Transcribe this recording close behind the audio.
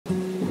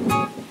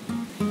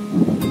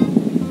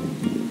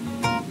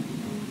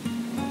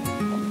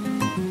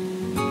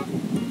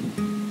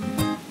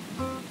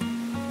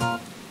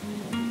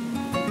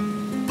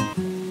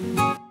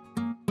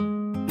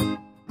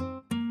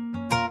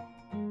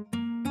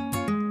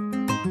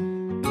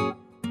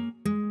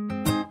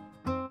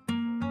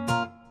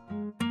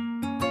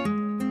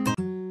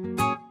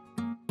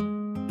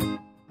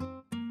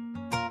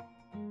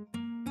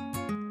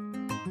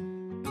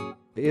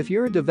If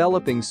you're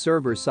developing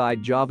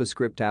server-side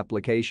JavaScript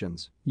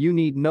applications, you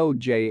need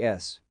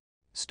Node.js.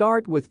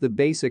 Start with the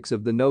basics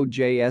of the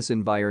Node.js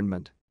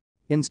environment: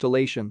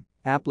 installation,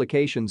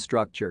 application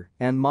structure,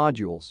 and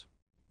modules.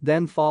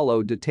 Then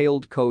follow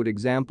detailed code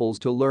examples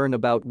to learn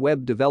about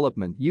web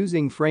development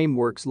using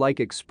frameworks like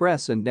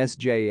Express and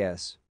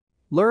Nest.js.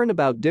 Learn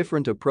about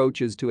different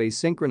approaches to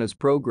asynchronous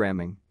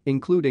programming,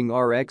 including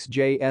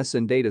RxJS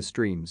and data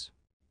streams.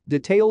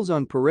 Details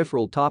on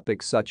peripheral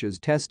topics such as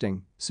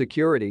testing,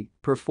 security,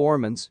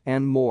 performance,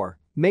 and more.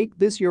 Make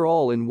this your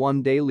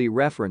all-in-one daily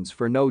reference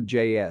for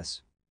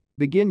Node.js.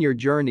 Begin your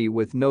journey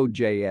with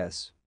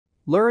Node.js.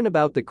 Learn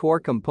about the core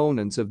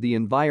components of the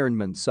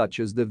environment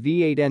such as the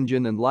V8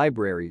 engine and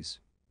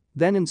libraries.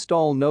 Then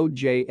install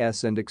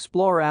Node.js and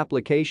explore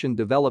application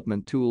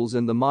development tools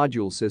in the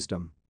module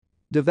system.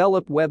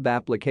 Develop web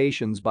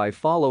applications by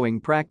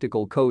following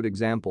practical code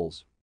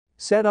examples.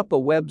 Set up a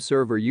web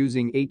server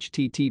using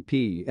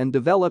HTTP and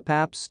develop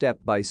apps step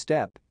by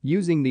step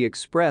using the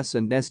Express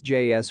and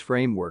Nest.js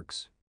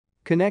frameworks.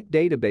 Connect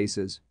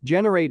databases,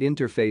 generate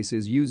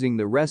interfaces using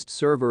the REST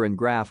server and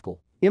GraphQL,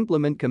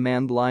 implement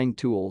command line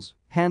tools,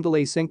 handle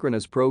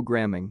asynchronous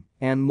programming,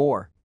 and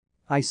more.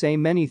 I say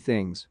many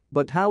things,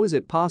 but how is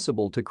it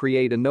possible to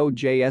create a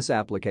Node.js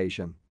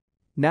application?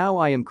 Now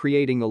I am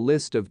creating a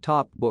list of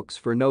top books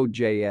for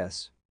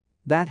Node.js.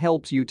 That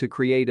helps you to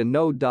create a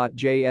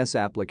Node.js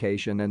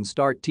application and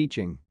start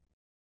teaching.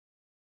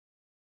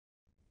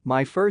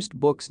 My first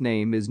book's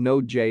name is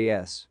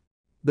NodeJS.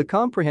 The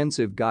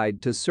Comprehensive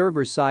Guide to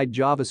Server-Side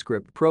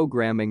JavaScript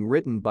Programming,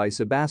 written by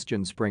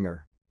Sebastian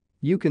Springer.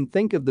 You can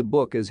think of the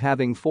book as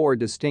having 4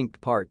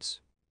 distinct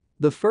parts.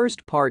 The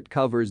first part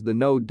covers the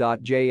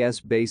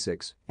Node.js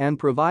basics and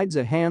provides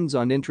a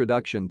hands-on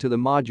introduction to the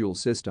module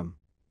system.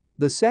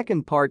 The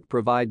second part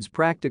provides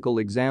practical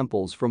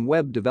examples from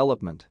web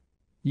development.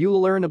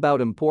 You'll learn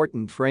about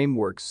important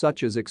frameworks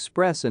such as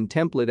Express and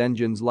template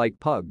engines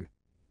like Pug.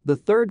 The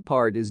third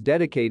part is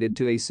dedicated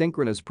to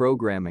asynchronous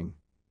programming.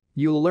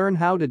 You'll learn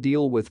how to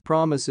deal with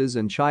promises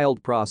and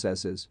child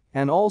processes,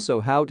 and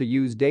also how to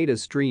use data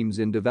streams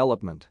in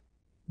development.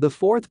 The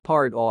fourth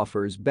part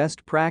offers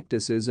best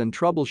practices and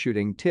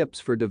troubleshooting tips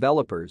for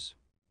developers.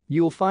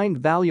 You'll find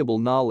valuable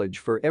knowledge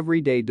for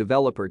everyday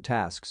developer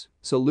tasks,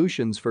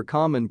 solutions for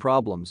common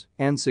problems,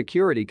 and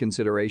security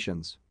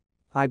considerations.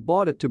 I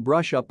bought it to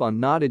brush up on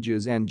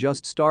Node.js and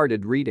just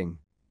started reading.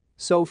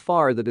 So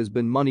far that has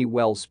been money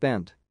well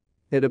spent.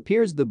 It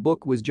appears the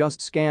book was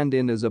just scanned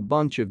in as a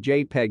bunch of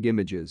JPEG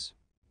images.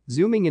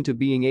 Zooming into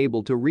being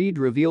able to read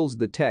reveals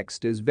the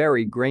text is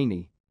very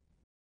grainy.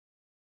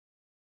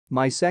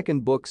 My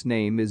second book's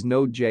name is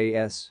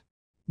Node.js.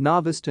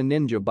 Novice to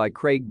Ninja by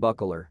Craig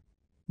Buckler.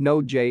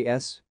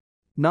 Node.js.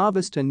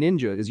 Novice to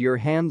Ninja is your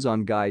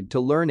hands-on guide to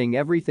learning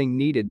everything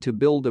needed to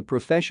build a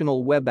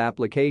professional web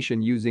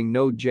application using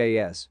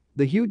Node.js,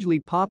 the hugely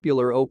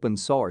popular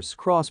open-source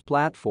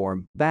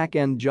cross-platform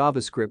back-end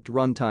JavaScript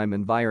runtime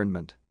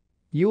environment.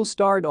 You'll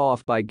start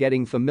off by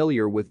getting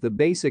familiar with the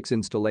basics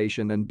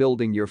installation and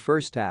building your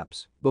first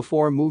apps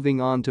before moving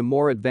on to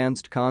more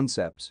advanced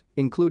concepts,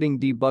 including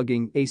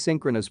debugging,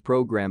 asynchronous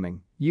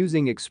programming,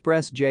 using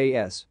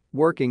Express.js,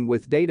 working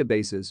with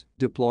databases,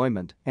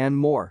 deployment, and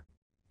more.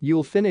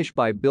 You'll finish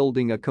by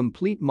building a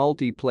complete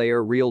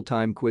multiplayer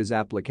real-time quiz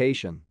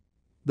application.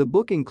 The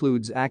book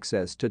includes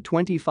access to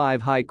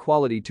 25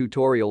 high-quality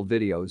tutorial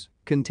videos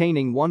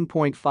containing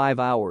 1.5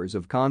 hours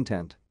of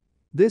content.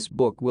 This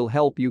book will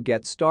help you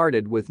get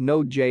started with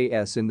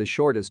Node.js in the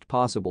shortest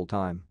possible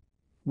time.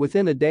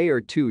 Within a day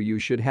or two you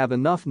should have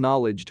enough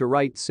knowledge to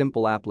write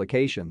simple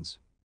applications.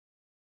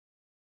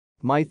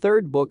 My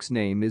third book's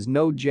name is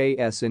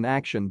Node.js in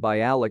Action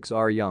by Alex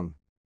R. Young.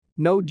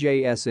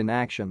 Node.js in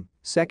Action,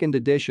 2nd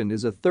edition,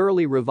 is a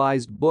thoroughly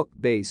revised book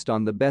based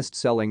on the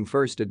best-selling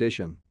 1st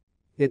edition.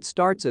 It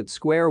starts at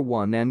square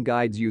one and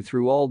guides you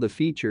through all the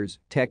features,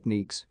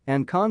 techniques,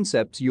 and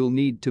concepts you'll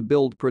need to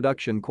build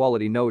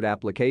production-quality Node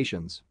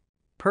applications.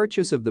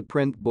 Purchase of the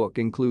print book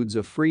includes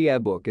a free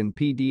ebook in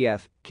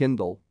PDF,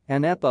 Kindle,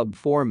 and EPUB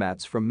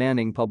formats from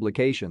Manning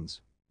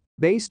Publications.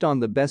 Based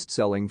on the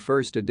best-selling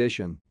 1st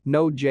edition,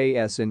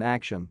 Node.js in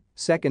Action,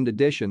 2nd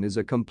edition is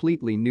a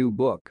completely new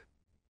book.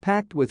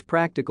 Packed with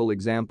practical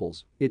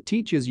examples, it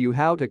teaches you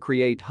how to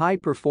create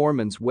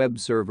high-performance web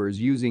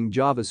servers using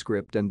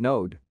JavaScript and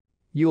Node.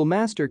 You'll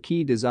master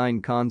key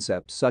design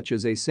concepts such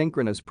as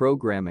asynchronous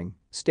programming,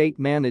 state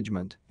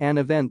management, and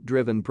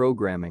event-driven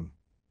programming.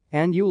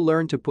 And you'll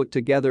learn to put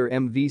together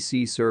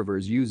MVC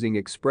servers using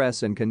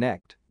Express and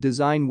Connect,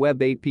 design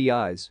web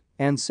APIs,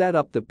 and set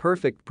up the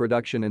perfect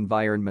production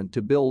environment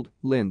to build,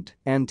 lint,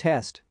 and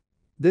test.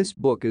 This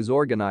book is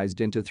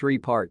organized into 3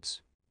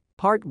 parts.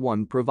 Part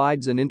 1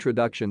 provides an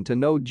introduction to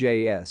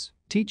Node.js,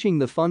 teaching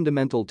the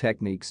fundamental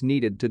techniques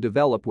needed to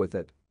develop with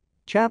it.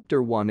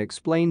 Chapter 1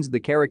 explains the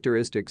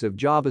characteristics of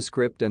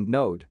JavaScript and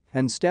Node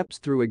and steps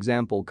through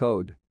example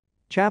code.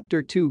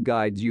 Chapter 2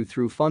 guides you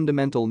through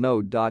fundamental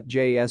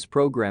Node.js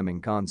programming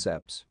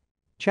concepts.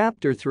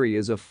 Chapter 3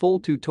 is a full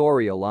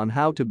tutorial on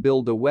how to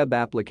build a web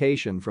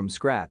application from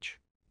scratch.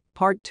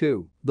 Part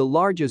 2, the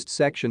largest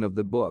section of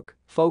the book,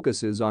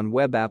 focuses on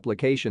web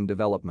application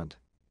development.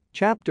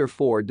 Chapter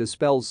 4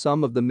 dispels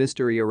some of the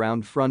mystery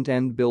around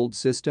front-end build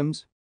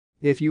systems.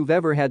 If you've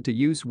ever had to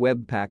use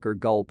Webpack or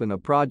Gulp in a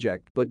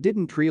project but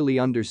didn't really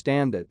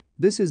understand it,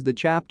 this is the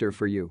chapter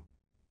for you.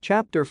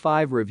 Chapter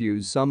 5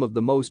 reviews some of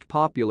the most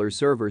popular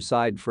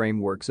server-side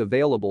frameworks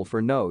available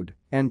for Node,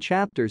 and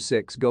Chapter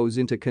 6 goes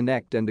into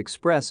Connect and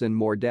Express in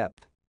more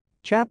depth.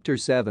 Chapter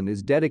 7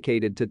 is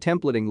dedicated to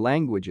templating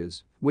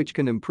languages, which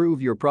can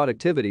improve your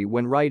productivity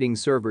when writing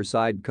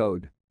server-side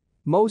code.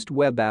 Most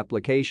web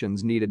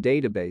applications need a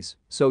database,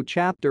 so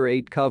Chapter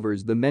 8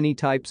 covers the many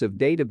types of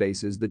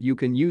databases that you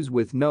can use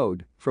with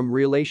Node, from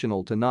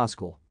relational to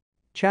NoSQL.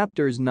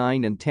 Chapters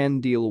 9 and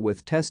 10 deal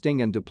with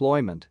testing and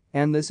deployment,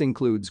 and this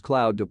includes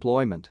cloud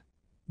deployment.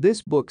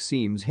 This book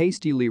seems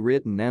hastily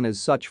written and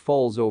as such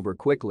falls over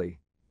quickly.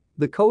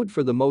 The code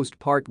for the most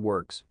part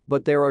works,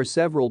 but there are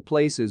several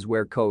places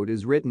where code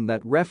is written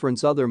that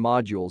reference other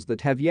modules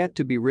that have yet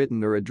to be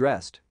written or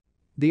addressed.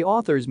 The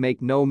authors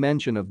make no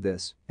mention of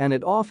this, and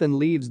it often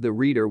leaves the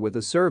reader with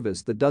a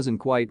service that doesn't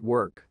quite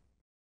work.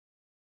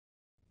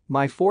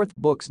 My fourth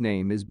book's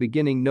name is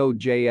Beginning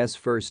Node.js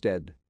First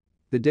ed.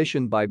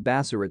 Edition by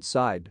Bassarat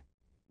Side.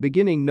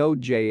 Beginning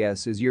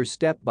Node.js is your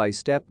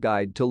step-by-step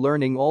guide to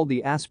learning all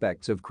the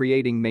aspects of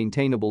creating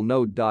maintainable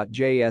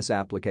Node.js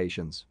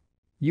applications.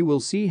 You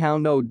will see how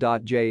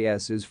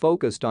Node.js is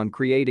focused on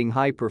creating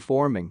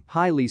high-performing,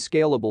 highly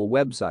scalable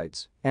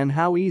websites, and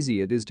how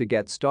easy it is to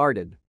get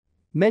started.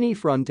 Many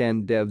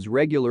front-end devs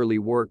regularly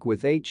work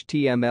with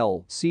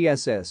HTML,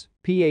 CSS,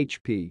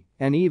 PHP,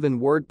 and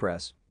even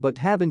WordPress, but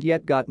haven't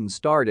yet gotten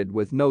started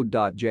with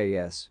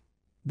Node.js.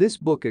 This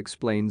book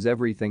explains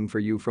everything for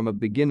you from a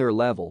beginner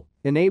level,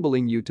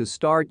 enabling you to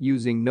start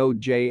using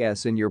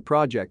Node.js in your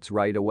projects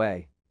right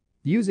away.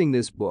 Using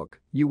this book,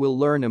 you will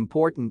learn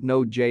important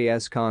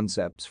Node.js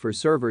concepts for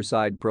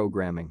server-side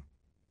programming.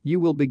 You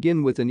will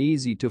begin with an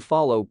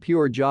easy-to-follow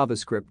pure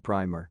JavaScript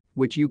primer,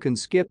 which you can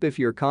skip if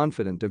you're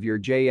confident of your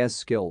JS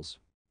skills.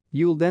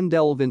 You'll then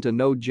delve into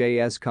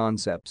Node.js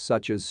concepts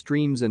such as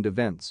streams and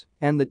events,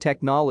 and the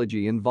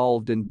technology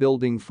involved in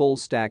building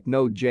full-stack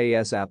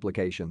Node.js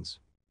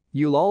applications.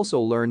 You'll also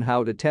learn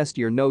how to test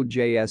your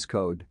Node.js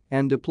code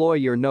and deploy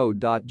your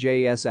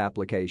Node.js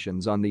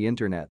applications on the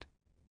internet.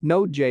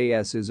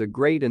 Node.js is a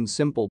great and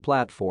simple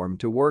platform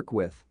to work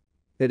with.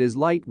 It is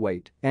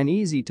lightweight and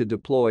easy to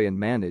deploy and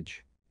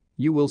manage.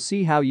 You will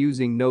see how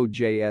using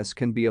Node.js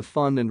can be a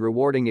fun and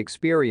rewarding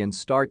experience.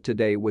 Start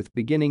today with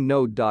Beginning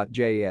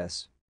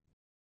Node.js.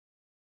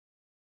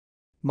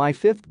 My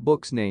fifth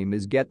book's name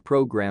is Get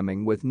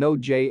Programming with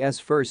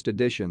Node.js First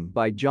Edition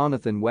by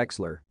Jonathan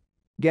Wexler.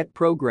 Get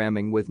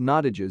Programming with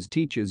NodeJS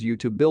teaches you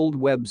to build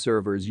web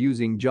servers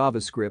using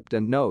JavaScript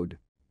and Node.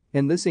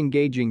 In this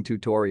engaging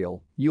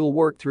tutorial, you'll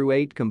work through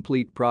 8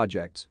 complete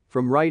projects,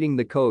 from writing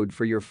the code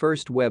for your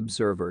first web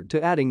server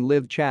to adding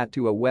live chat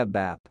to a web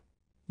app.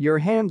 Your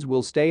hands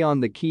will stay on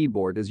the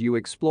keyboard as you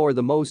explore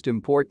the most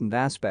important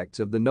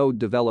aspects of the Node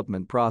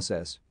development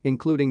process,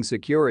 including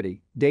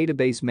security,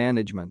 database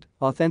management,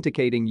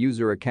 authenticating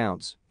user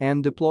accounts,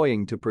 and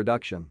deploying to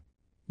production.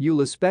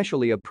 You'll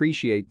especially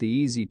appreciate the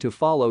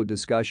easy-to-follow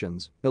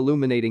discussions,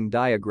 illuminating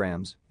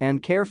diagrams,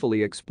 and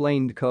carefully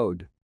explained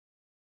code.